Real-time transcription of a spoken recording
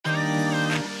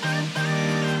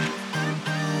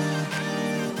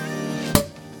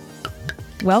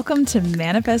Welcome to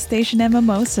Manifestation and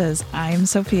Mimosas. I'm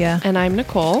Sophia. And I'm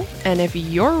Nicole. And if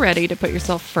you're ready to put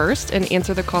yourself first and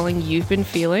answer the calling you've been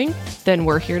feeling, then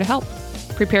we're here to help.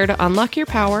 Prepare to unlock your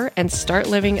power and start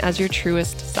living as your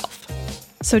truest self.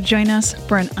 So join us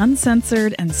for an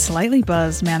uncensored and slightly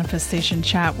buzzed manifestation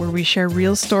chat where we share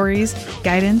real stories,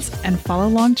 guidance, and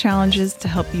follow-along challenges to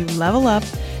help you level up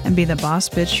and be the boss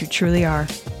bitch you truly are.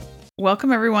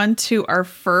 Welcome, everyone, to our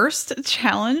first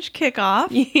challenge kickoff.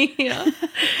 Yeah.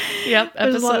 Yep.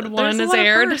 Episode 1 is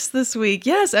aired this week.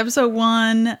 Yes, episode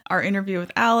 1, our interview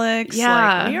with Alex.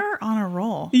 Yeah. We are on a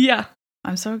roll. Yeah.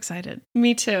 I'm so excited.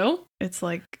 Me too. It's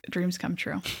like dreams come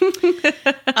true.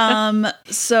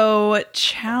 So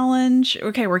challenge.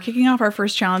 Okay, we're kicking off our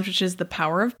first challenge, which is the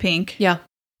power of pink. Yeah.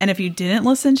 And if you didn't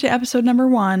listen to episode number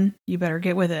 1, you better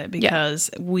get with it because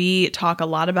we talk a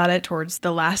lot about it towards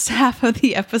the last half of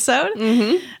the episode.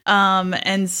 Mm-hmm.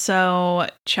 And so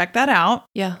check that out.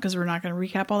 Yeah. Because we're not going to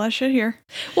recap all that shit here.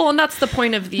 Well, and that's the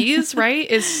point of these, right?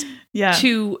 Is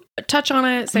to touch on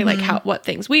it, say like what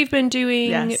things we've been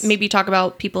doing, maybe talk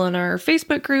about people in our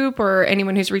Facebook group or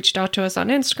anyone who's reached out to us on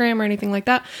Instagram or anything like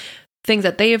that. Things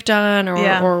that they have done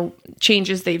or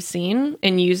changes they've seen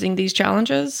in using these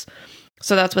challenges.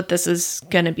 So that's what this is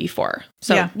going to be for.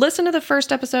 So listen to the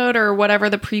first episode or whatever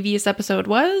the previous episode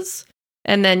was.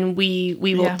 And then we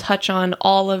will touch on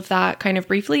all of that kind of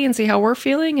briefly and see how we're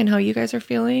feeling and how you guys are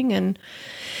feeling. And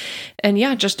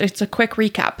just it's a quick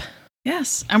recap.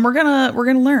 Yes. And we're going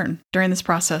to learn during this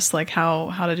process, like how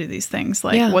to do these things,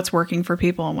 like what's working for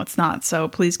people and what's not. So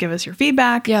please give us your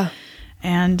feedback. Yeah.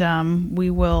 And we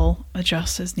will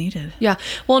adjust as needed. Yeah.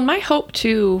 Well, and my hope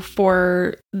too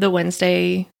for the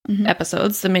Wednesday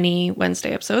episodes, the mini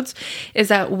Wednesday episodes, is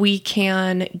that we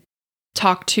can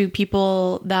talk to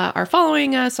people that are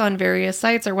following us on various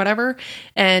sites or whatever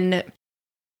and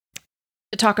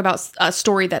talk about a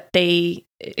story that they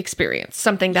experienced,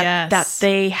 something that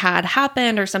they had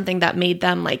happened or something that made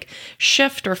them like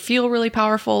shift or feel really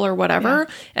powerful or whatever.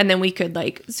 Yeah. And then we could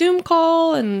like Zoom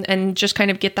call and just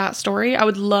kind of get that story. I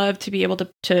would love to be able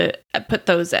to put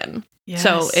those in. Yes.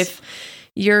 So if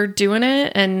you're doing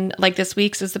it and like this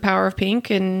week's is the power of pink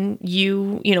and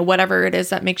you know, whatever it is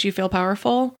that makes you feel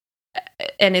powerful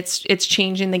and it's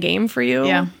changing the game for you.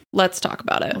 Yeah. Let's talk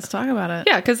about it. Let's talk about it.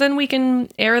 Yeah. Cause then we can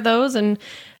air those and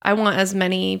I want as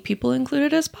many people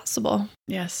included as possible.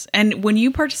 Yes. And when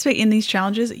you participate in these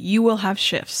challenges, you will have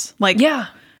shifts. Like,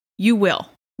 you will.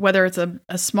 Whether it's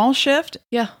a small shift,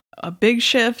 a big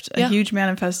shift, a huge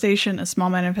manifestation, a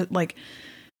small like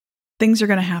things are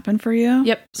going to happen for you.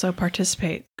 Yep. So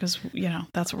participate because, you know,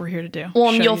 that's what we're here to do. Well,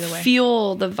 and you'll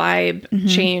feel the vibe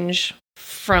change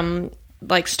from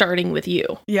like starting with you.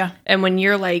 Yeah. And when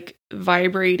you're like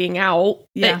vibrating out,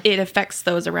 it affects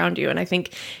those around you. And I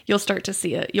think you'll start to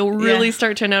see it. You'll really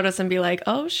start to notice and be like,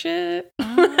 oh shit.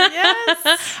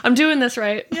 Yes. I'm doing this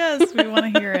right. Yes. We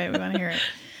want to hear it.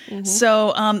 Mm-hmm.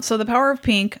 So the power of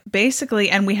pink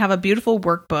basically, and we have a beautiful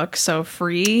workbook. So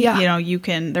free, you know,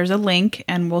 there's a link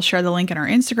and we'll share the link in our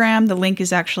Instagram. The link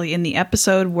is actually in the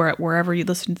episode wherever you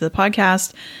listen to the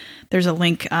podcast. There's a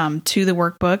link to the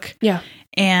workbook. Yeah.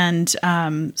 And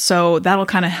so that'll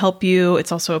kind of help you.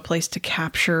 It's also a place to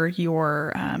capture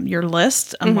your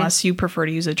list, unless you prefer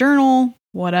to use a journal,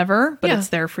 whatever. But it's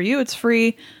there for you. It's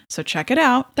free. So check it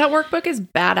out. That workbook is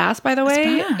badass, by the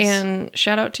way. And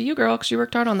shout out to you, girl, because you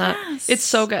worked hard on that. Yes. It's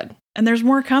so good. And there's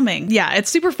more coming. Yeah, it's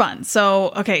super fun.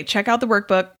 So, okay, check out the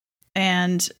workbook.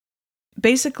 And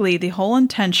basically the whole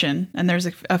intention, and there's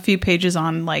a few pages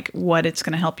on like what it's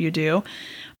going to help you do.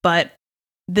 But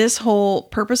this whole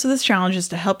purpose of this challenge is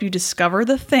to help you discover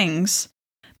the things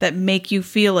that make you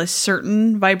feel a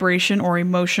certain vibration or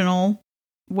emotional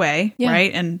way,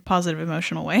 right? And positive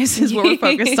emotional ways is what we're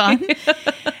focused on.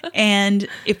 And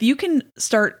if you can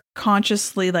start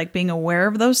consciously like being aware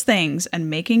of those things and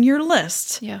making your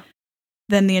list,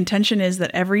 then the intention is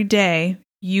that every day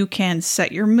you can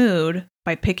set your mood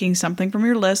by picking something from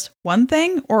your list, one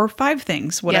thing or 5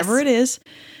 things, whatever it is.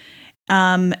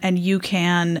 And you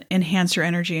can enhance your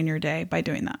energy in your day by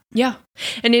doing that. Yeah.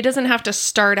 And it doesn't have to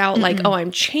start out like, oh,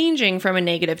 I'm changing from a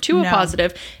negative to a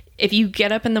positive. If you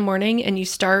get up in the morning and you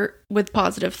start with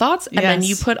positive thoughts and then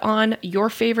you put on your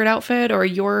favorite outfit or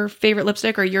your favorite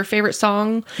lipstick or your favorite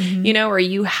song, you know, or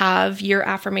you have your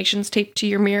affirmations taped to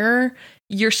your mirror,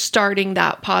 you're starting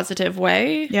that positive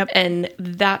way. Yep. And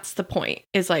that's the point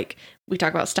is like, we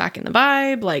talk about stacking the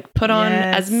vibe, like put on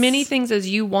as many things as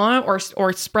you want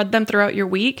or spread them throughout your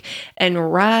week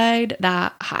and ride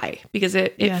that high because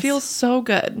it feels so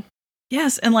good.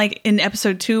 Yes. And like in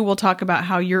episode 2, we'll talk about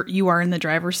how you are in the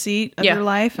driver's seat of your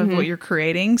life, of what you're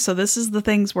creating. So this is the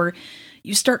things where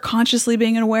you start consciously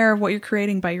being aware of what you're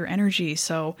creating by your energy.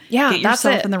 So Yeah, get that's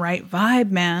yourself it. in the right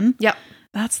vibe, man. Yep.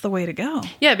 That's the way to go.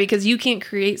 Yeah, because you can't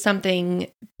create something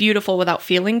beautiful without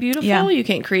feeling beautiful. Yeah. You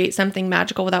can't create something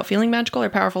magical without feeling magical or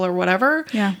powerful or whatever.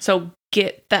 Yeah. So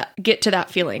get to that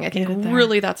feeling. I think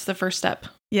really that's the first step.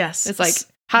 Yes. It's like,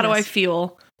 how do I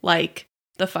feel like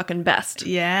the fucking best?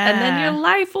 Yeah. And then your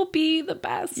life will be the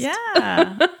best.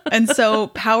 Yeah. And so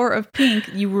Power of Pink,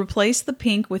 you replace the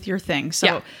pink with your thing.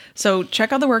 So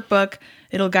check out the workbook.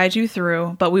 It'll guide you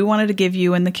through, but we wanted to give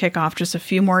you in the kickoff just a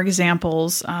few more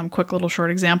examples, quick little short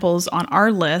examples on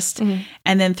our list. Mm-hmm.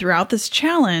 And then throughout this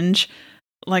challenge,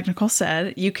 like Nicole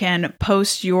said, you can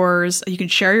post yours, you can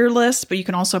share your list, but you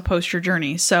can also post your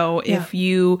journey. So if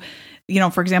you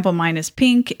for example, mine is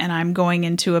pink and I'm going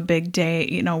into a big day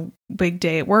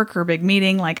at work or a big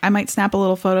meeting, like I might snap a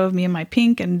little photo of me in my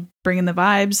pink and bring in the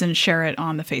vibes and share it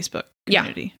on the Facebook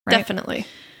community. Right? Definitely.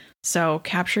 So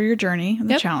capture your journey in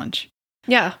the challenge.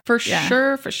 Yeah, for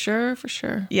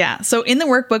sure. Yeah. So in the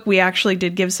workbook, we actually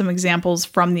did give some examples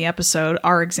from the episode,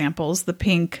 our examples, the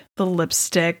pink, the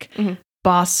lipstick,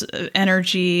 boss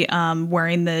energy,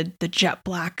 wearing the jet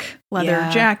black leather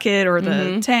jacket or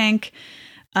the tank,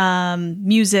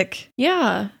 music.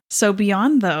 Yeah. So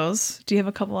beyond those, do you have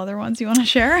a couple other ones you want to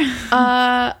share?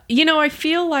 I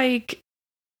feel like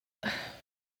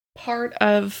part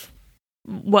of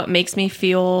what makes me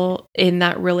feel in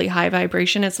that really high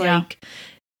vibration is like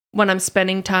when I'm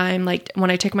spending time, like when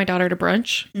I take my daughter to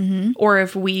brunch or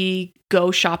if we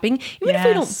go shopping, even if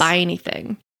we don't buy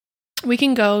anything, we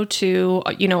can go to,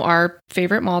 our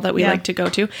favorite mall that we like to go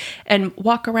to and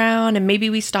walk around, and maybe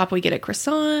we stop, we get a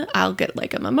croissant, I'll get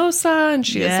like a mimosa, and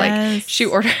she is like, she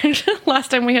ordered, last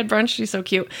time we had brunch, she's so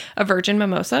cute, a virgin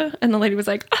mimosa, and the lady was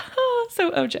like, oh,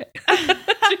 so OJ.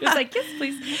 She was like, yes,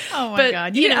 please. Oh my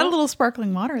God. You add a little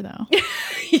sparkling water though.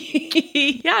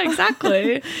 Yeah,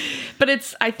 exactly.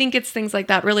 But I think it's things like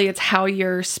that. Really, it's how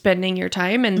you're spending your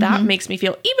time. And that makes me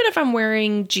feel, even if I'm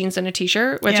wearing jeans and a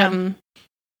t-shirt, which I'm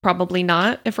probably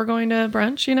not if we're going to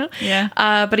brunch,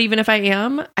 Yeah. But even if I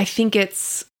am, I think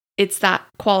it's that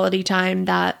quality time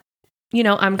that,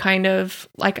 I'm kind of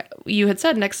like you had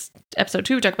said, next episode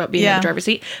 2, we talk about being in the driver's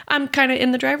seat. I'm kind of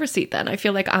in the driver's seat then. I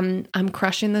feel like I'm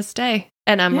crushing this day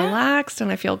and I'm relaxed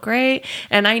and I feel great.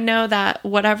 And I know that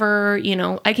whatever,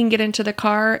 I can get into the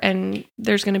car and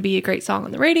there's going to be a great song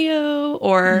on the radio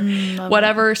or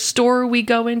whatever store we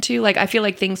go into. Like, I feel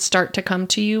like things start to come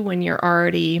to you when you're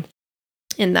already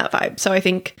in that vibe. So I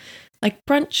think like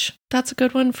brunch, that's a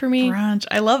good one for me. Brunch.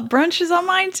 I love brunches on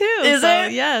mine too. Is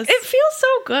it? Yes. It feels so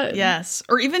good. Yes.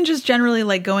 Or even just generally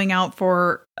like going out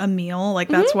for a meal. Like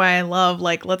that's why I love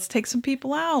like, let's take some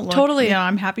people out. Look, totally.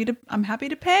 I'm happy to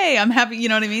pay. I'm happy. You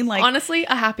know what I mean? Like honestly,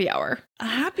 a happy hour. A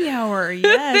happy hour.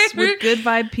 Yes. With good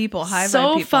vibe people, high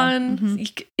vibe people. So fun.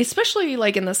 Especially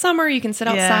like in the summer, you can sit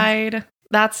outside.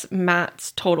 That's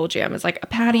Matt's total jam. It's like a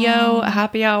patio, a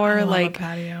happy hour. I love like a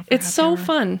patio it's so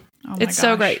fun. Oh my it's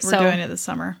so gosh, great. We're doing it this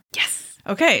summer. Yes.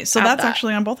 Okay. So that's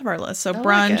actually on both of our lists. So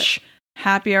brunch,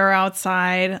 happy hour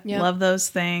outside. Yep. Love those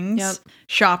things. Yep.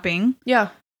 Shopping. Yeah.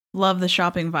 Love the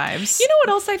shopping vibes. You know what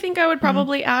else I think I would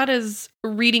probably add is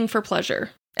reading for pleasure.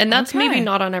 And that's maybe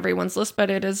not on everyone's list, but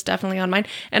it is definitely on mine.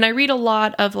 And I read a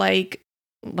lot of like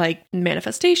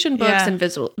manifestation books and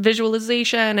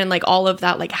visualization and like all of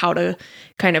that, like how to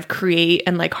kind of create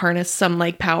and like harness some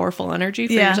like powerful energy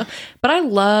for yourself. But I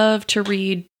love to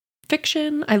read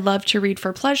fiction. I love to read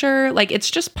for pleasure. Like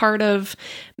it's just part of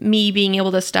me being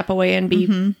able to step away and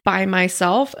be by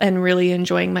myself and really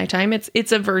enjoying my time.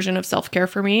 It's a version of self-care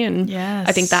for me. And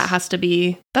I think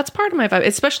that's part of my vibe,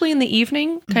 especially in the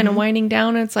evening, kind of winding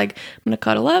down. And it's like, I'm going to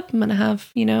cuddle up. I'm going to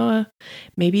have,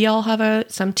 maybe I'll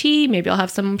have some tea, maybe I'll have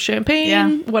some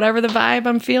champagne, whatever the vibe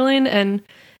I'm feeling and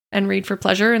read for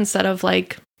pleasure instead of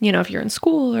like, if you're in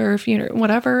school or if you're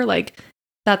whatever, like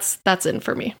that's in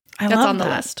for me. That's on the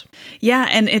list. Yeah.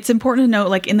 And it's important to note,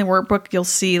 like in the workbook, you'll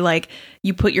see like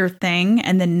you put your thing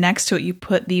and then next to it, you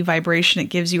put the vibration it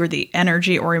gives you or the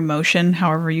energy or emotion,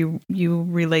 however you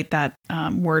relate that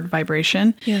word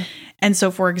vibration. Yeah. And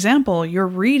so, for example, your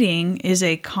reading is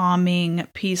a calming,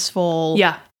 peaceful,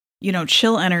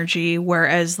 chill energy,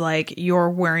 whereas like you're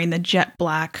wearing the jet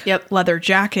black leather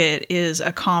jacket is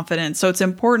a confidence. So it's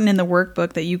important in the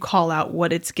workbook that you call out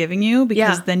what it's giving you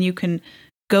because then you can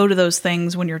go to those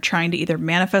things when you're trying to either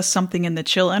manifest something in the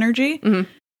chill energy,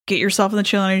 get yourself in the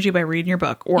chill energy by reading your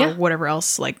book or whatever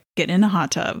else, like getting in a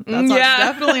hot tub. That's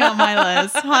definitely on my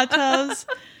list. Hot tubs,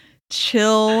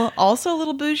 chill, also a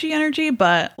little bougie energy,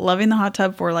 but loving the hot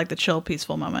tub for like the chill,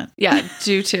 peaceful moment. Yeah,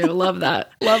 do too. Love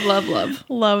that. Love, love, love.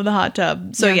 Love the hot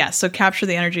tub. So so capture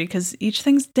the energy because each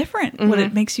thing's different, what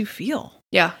it makes you feel.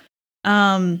 Yeah.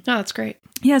 Oh, that's great.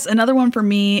 Yes, another one for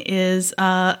me is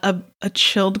a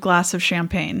chilled glass of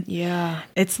champagne. Yeah.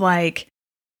 It's like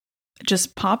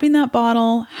just popping that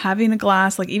bottle, having a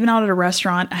glass, like even out at a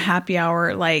restaurant, a happy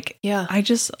hour, like I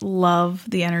just love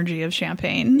the energy of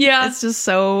champagne. Yeah. It's just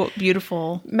so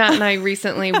beautiful. Matt and I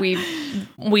recently,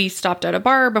 we stopped at a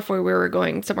bar before we were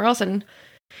going somewhere else, and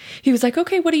he was like,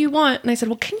 okay, what do you want? And I said,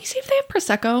 well, can you see if they have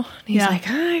Prosecco? And he's like,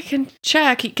 I can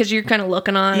check, because you're kind of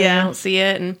looking on and I don't see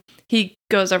it. And he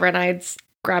goes over and I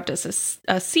grabbed us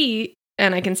a seat,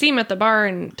 and I can see him at the bar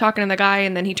and talking to the guy,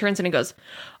 and then he turns and he goes,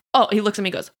 he looks at me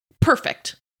and goes,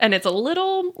 perfect. And it's a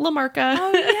little La Marca.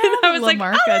 Oh, yeah. I was like,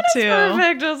 that is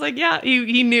perfect. I was like, yeah,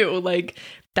 he knew like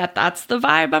that's the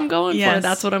vibe I'm going for.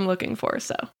 That's what I'm looking for.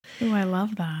 So. Oh, I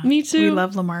love that. Me too. We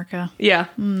love La Marca. Yeah.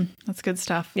 That's good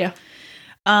stuff. Yeah.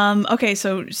 Okay.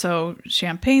 So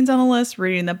champagne's on the list,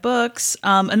 reading the books.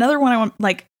 Another one I want,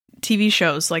 like TV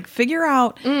shows, like figure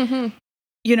out,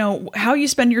 you know, how you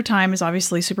spend your time is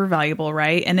obviously super valuable,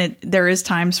 right? And there is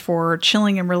times for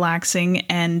chilling and relaxing.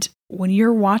 And when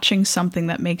you're watching something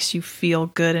that makes you feel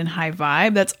good and high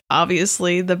vibe, that's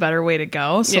obviously the better way to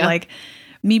go. So like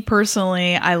me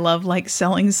personally, I love like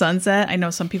Selling Sunset. I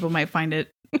know some people might find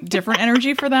it different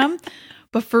energy for them,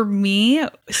 but for me,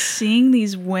 seeing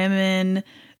these women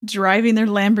driving their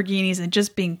Lamborghinis and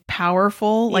just being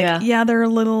powerful, like they're a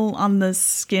little on the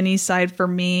skinny side for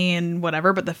me and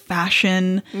whatever, but the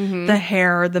fashion, the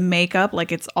hair, the makeup,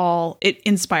 like it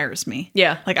inspires me.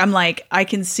 Like I'm like, I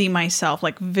can see myself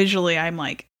like visually, I'm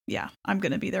like, yeah, I'm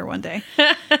going to be there one day.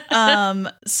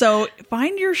 So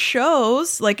find your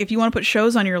shows. Like if you want to put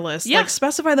shows on your list, like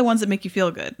specify the ones that make you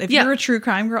feel good. If you're a true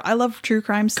crime girl, I love true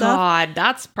crime stuff. God,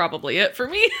 that's probably it for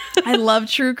me. I love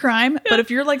true crime. But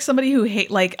if you're like somebody who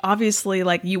like, obviously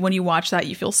like when you watch that,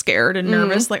 you feel scared and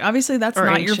nervous. Like obviously that's not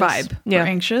anxious. Your vibe. Or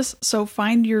anxious. So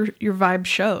find your vibe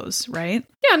shows, right?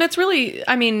 Yeah. And it's really,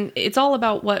 I mean, it's all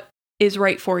about what is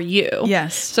right for you.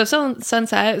 Yes. So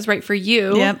Sunset is right for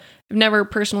you. Yep. I've never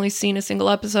personally seen a single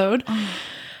episode.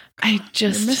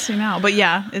 You're missing out. But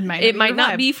yeah, it might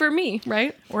not be for me,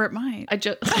 right? Or it might.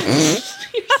 You're so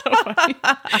funny.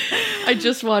 I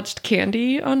just watched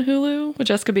Candy on Hulu with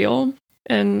Jessica Biel.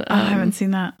 And I haven't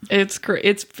seen that. It's great.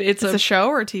 It's a show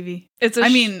or a TV? It's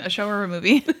a show or a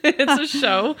movie. It's a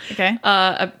show. Okay.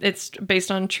 It's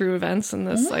based on true events, and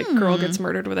this like girl gets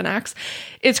murdered with an axe.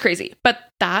 It's crazy, but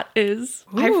that is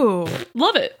I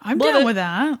love it. I'm down with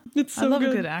that. It's so I love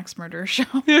good. a good axe murder show.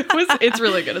 It's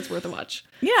really good. It's worth a watch.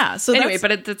 Yeah. So anyway,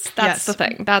 but that's the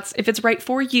thing. That's if it's right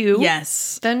for you.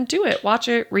 Yes. Then do it. Watch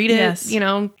it. Read it. Yes. You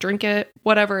know, drink it.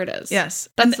 Whatever it is. Yes.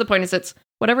 That's the point. Is it's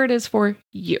whatever it is for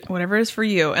you. Whatever it is for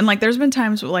you. And like there's been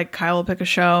times where like Kyle will pick a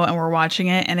show and we're watching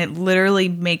it and it literally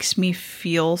makes me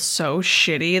feel so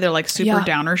shitty. They're like super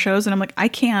downer shows and I'm like, I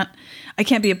can't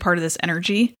be a part of this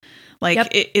energy. Like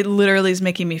it literally is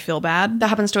making me feel bad. That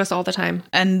happens to us all the time.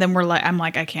 And then I'm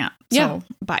like, I can't. So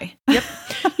bye. Yep.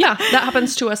 Yeah. That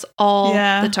happens to us all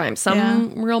the time.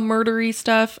 Some real murdery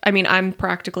stuff. I mean, I'm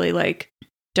practically like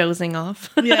dozing off.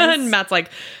 Yes. And Matt's like,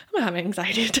 I'm having an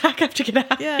anxiety attack. I have to get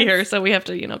out of here. So we have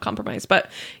to, compromise. But,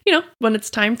 when it's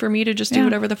time for me to just do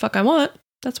whatever the fuck I want,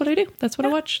 that's what I do. That's what I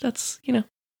watch. That's,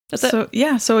 that's it.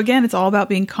 Yeah. So again, it's all about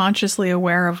being consciously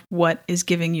aware of what is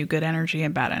giving you good energy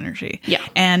and bad energy. Yeah.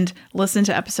 And listen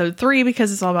to episode 3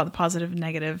 because it's all about the positive and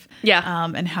negative. Yeah.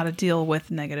 And how to deal with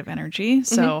negative energy.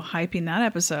 So hyping that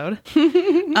episode.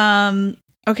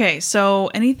 Okay, so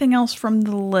anything else from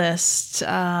the list?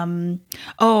 One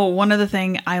other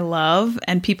thing I love,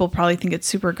 and people probably think it's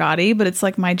super gaudy, but it's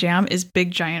like my jam, is big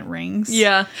giant rings.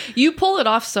 Yeah, you pull it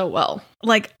off so well.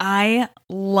 Like I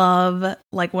love,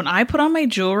 like when I put on my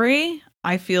jewelry,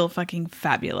 I feel fucking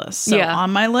fabulous. So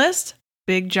on my list,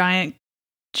 big giant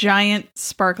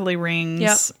sparkly rings.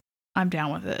 Yep. I'm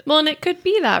down with it. Well, and it could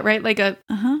be that, right? Like a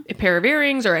pair of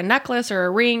earrings or a necklace or a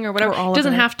ring or whatever. It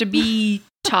doesn't have to be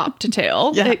top to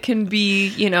tail. It can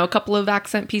be, a couple of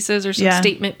accent pieces or some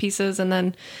statement pieces, and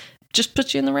then just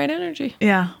puts you in the right energy.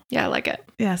 Yeah. Yeah, I like it.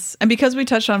 Yes. And because we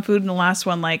touched on food in the last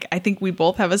one, like I think we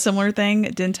both have a similar thing,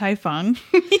 Din Tai Fung.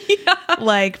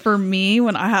 Like for me,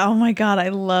 oh my God, I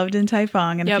love Din Tai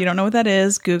Fung. And if you don't know what that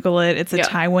is, Google it. It's a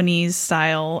Taiwanese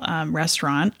style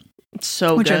restaurant.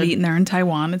 So which good. I've eaten there in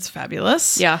Taiwan. It's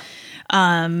fabulous. Yeah.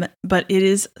 But it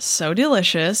is so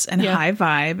delicious and high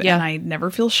vibe. Yeah. And I never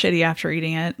feel shitty after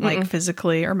eating it, like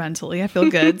physically or mentally. I feel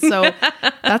good. So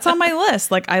that's on my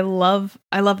list. Like I love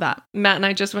that. Matt and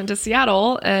I just went to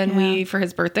Seattle and for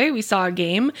his birthday, we saw a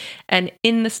game, and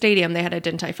in the stadium they had a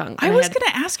Din Tai Fung. I was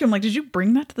going to ask him, like, did you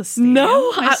bring that to the stadium?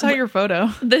 No. I saw your photo.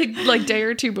 The day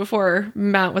or two before,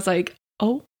 Matt was like,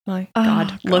 oh my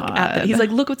God, look at that. He's like,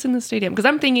 look what's in the stadium. Because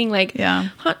I'm thinking like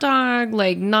hot dog,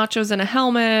 like nachos in a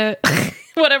helmet,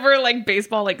 whatever, like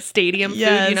baseball, like stadium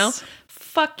food, you know?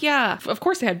 Fuck yeah. Of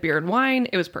course they had beer and wine.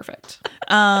 It was perfect.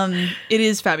 It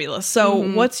is fabulous.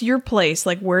 So what's your place?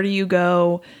 Like, where do you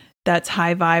go that's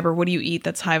high vibe, or what do you eat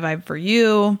that's high vibe for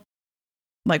you?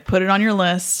 Like, put it on your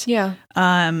list. Yeah.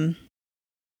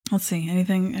 Let's see.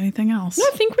 Anything else? No,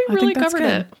 I think we really covered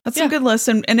it. That's a good list.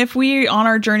 And if we, on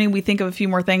our journey, we think of a few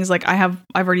more things, like I've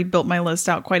already built my list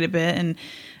out quite a bit. And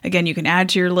again, you can add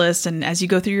to your list. And as you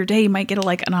go through your day, you might get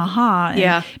an aha.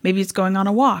 And maybe it's going on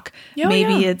a walk.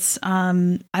 Maybe it's,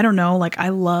 I don't know, like I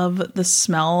love the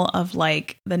smell of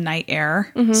like the night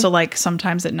air. So like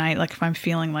sometimes at night, like if I'm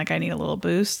feeling like I need a little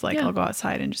boost, like I'll go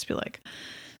outside and just be like,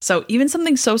 so even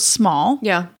something so small,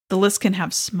 the list can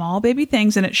have small baby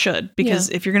things, and it should, because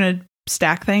if you're going to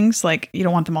stack things, like you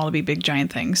don't want them all to be big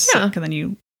giant things. Because then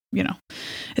you know,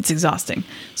 it's exhausting.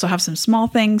 So have some small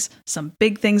things, some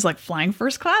big things, like flying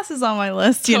first class is on my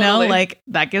list, you know, like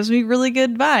that gives me really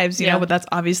good vibes, you know, but that's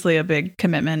obviously a big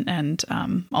commitment and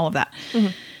all of that.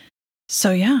 So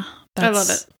I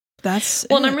love it.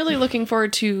 And I'm really looking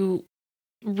forward to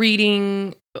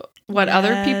reading what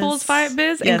other people's vibe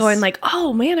is and going like,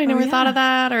 oh man, I never thought of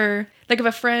that. Or like of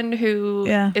a friend who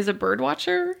is a bird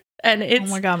watcher, and it's, oh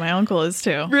my God, my uncle is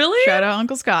too. Really? Shout out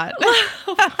Uncle Scott.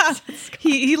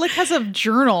 he like has a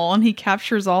journal and he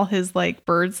captures all his like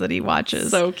birds that he watches.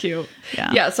 So cute.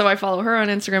 Yeah. So I follow her on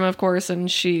Instagram, of course,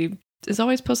 and she is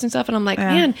always posting stuff, and I'm like,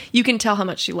 man, you can tell how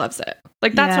much she loves it.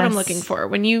 Like that's what I'm looking for.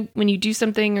 When you do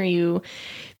something, or you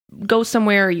go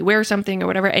somewhere, or you wear something or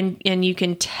whatever, and you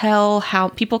can tell how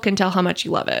people can tell how much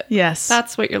you love it. Yes.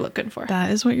 That's what you're looking for.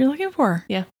 That is what you're looking for.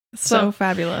 Yeah. So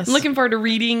fabulous. I'm looking forward to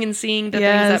reading and seeing the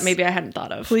things that maybe I hadn't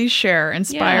thought of. Please share,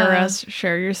 inspire us,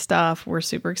 share your stuff. We're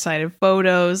super excited.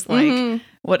 Photos, like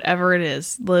whatever it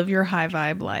is, live your high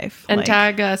vibe life. And like,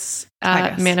 tag us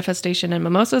at Manifestation and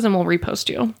Mimosas, and we'll repost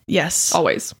you. Yes.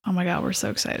 Always. Oh my God, we're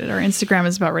so excited. Our Instagram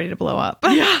is about ready to blow up.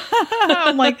 Yeah.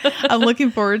 I'm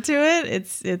looking forward to it.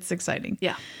 It's exciting.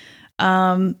 Yeah.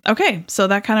 Okay, so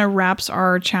that kind of wraps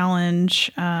our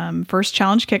challenge, first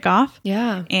challenge kickoff.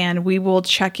 Yeah. And we will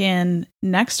check in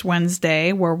next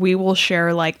Wednesday, where we will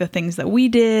share like the things that we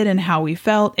did and how we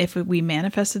felt, if we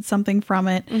manifested something from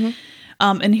it.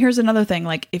 And here's another thing,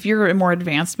 like if you're a more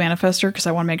advanced manifester, because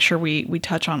I want to make sure we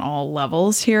touch on all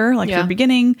levels here. Like for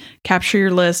beginning, capture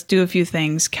your list, do a few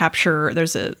things,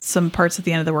 there's some parts at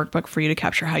the end of the workbook for you to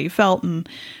capture how you felt and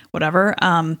whatever.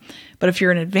 But if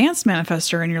you're an advanced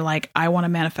manifester and you're like, I want to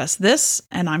manifest this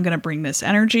and I'm going to bring this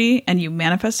energy, and you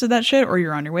manifested that shit, or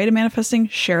you're on your way to manifesting,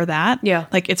 share that. Yeah.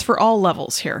 Like it's for all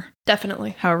levels here.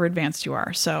 Definitely. However advanced you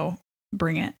are. So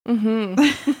bring it.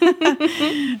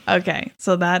 Okay.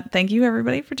 So thank you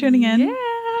everybody for tuning in. Yeah.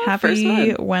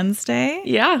 Happy Wednesday.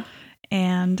 Yeah.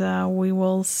 And we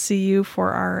will see you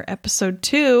for our episode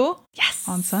 2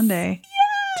 on Sunday.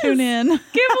 Tune in. Can't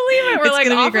believe it. We're like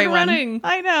off and running.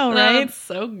 I know, right? That's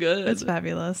so good. It's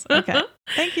fabulous. Okay.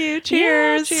 Thank you.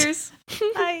 Cheers. Yeah, cheers.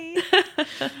 Bye.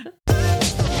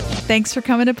 Thanks for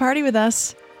coming to party with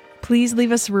us. Please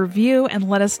leave us a review and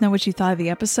let us know what you thought of the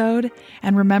episode.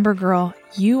 And remember, girl,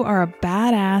 you are a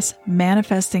badass,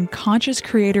 manifesting, conscious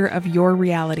creator of your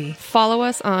reality. Follow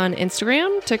us on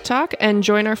Instagram, TikTok, and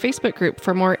join our Facebook group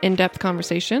for more in-depth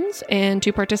conversations and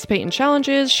to participate in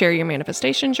challenges, share your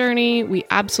manifestation journey. We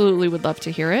absolutely would love to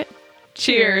hear it.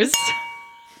 Cheers.